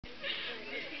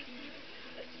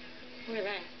Who are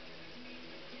they?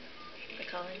 The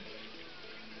Cullens.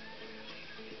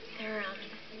 They're,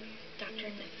 Dr.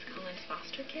 and Mrs. Cullens'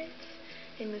 foster kids.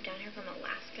 They moved down here from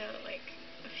Alaska, like,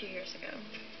 a few years ago.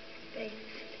 They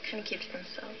kind of keep to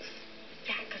themselves.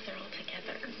 Yeah, because they're all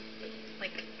together.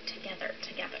 Like, together.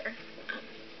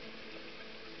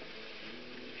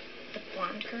 The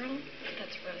blonde girl,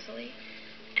 that's Rosalie,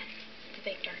 and the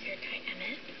big dark-haired guy,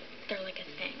 Emmett, they're like a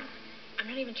thing.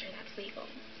 I'm not even sure that's legal.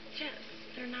 Yes,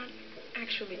 they're not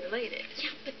actually related.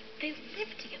 Yeah, but they live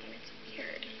together. It's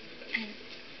weird. And,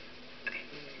 okay,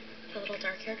 the little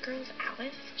dark-haired girl is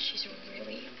Alice. She's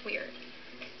really weird.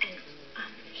 And,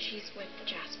 she's with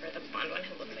Jasper, the blonde one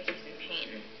who looks like he's in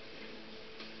pain.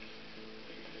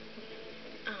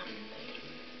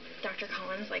 Dr.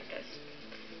 Cullens, like this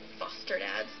foster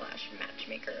dad /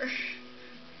 matchmaker.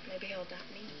 Maybe he'll adopt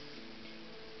me.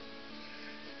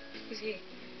 Who's he?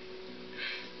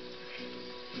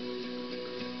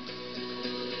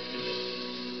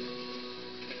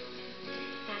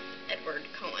 That's Edward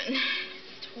Cullen.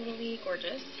 Totally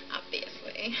gorgeous,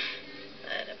 obviously.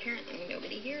 But apparently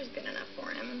nobody here is good enough for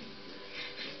him.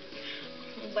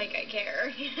 Like I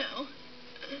care, you know?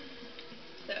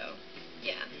 So,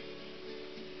 yeah.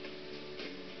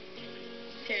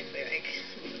 Seriously,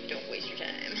 like, don't waste your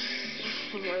time.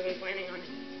 And what are they planning on?